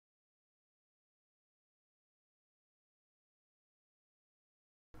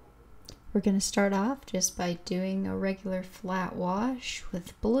We're going to start off just by doing a regular flat wash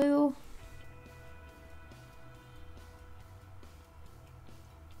with blue.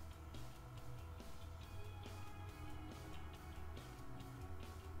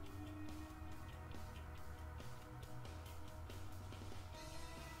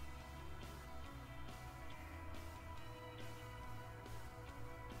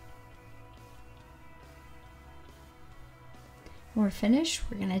 When we're finished,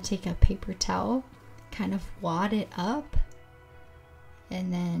 we're going to take a paper towel, kind of wad it up,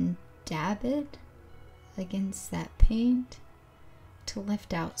 and then dab it against that paint to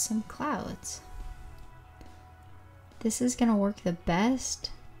lift out some clouds. This is going to work the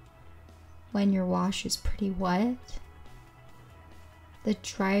best when your wash is pretty wet. The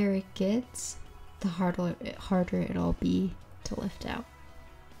drier it gets, the harder it'll be to lift out.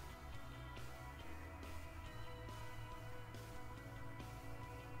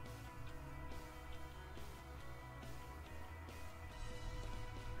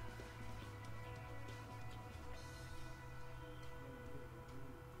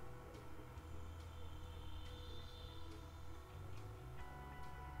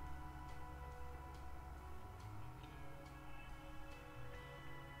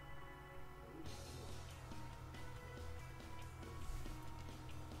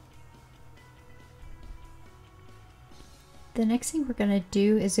 The next thing we're going to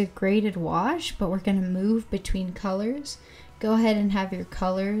do is a graded wash, but we're going to move between colors. Go ahead and have your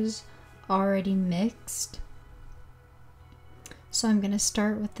colors already mixed. So I'm going to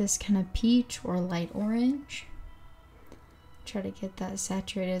start with this kind of peach or light orange. Try to get that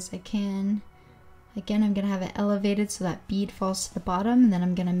saturated as I can. Again, I'm going to have it elevated so that bead falls to the bottom, and then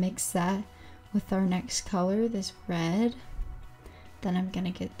I'm going to mix that with our next color, this red. Then I'm going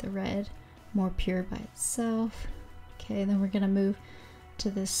to get the red more pure by itself. Okay, then we're going to move to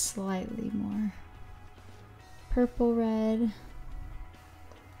this slightly more purple red.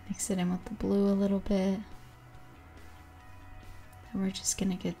 Mix it in with the blue a little bit. And we're just going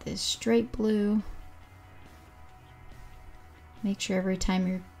to get this straight blue. Make sure every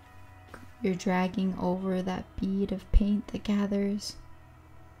time you're dragging over that bead of paint that gathers.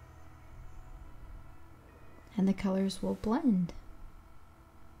 And the colors will blend.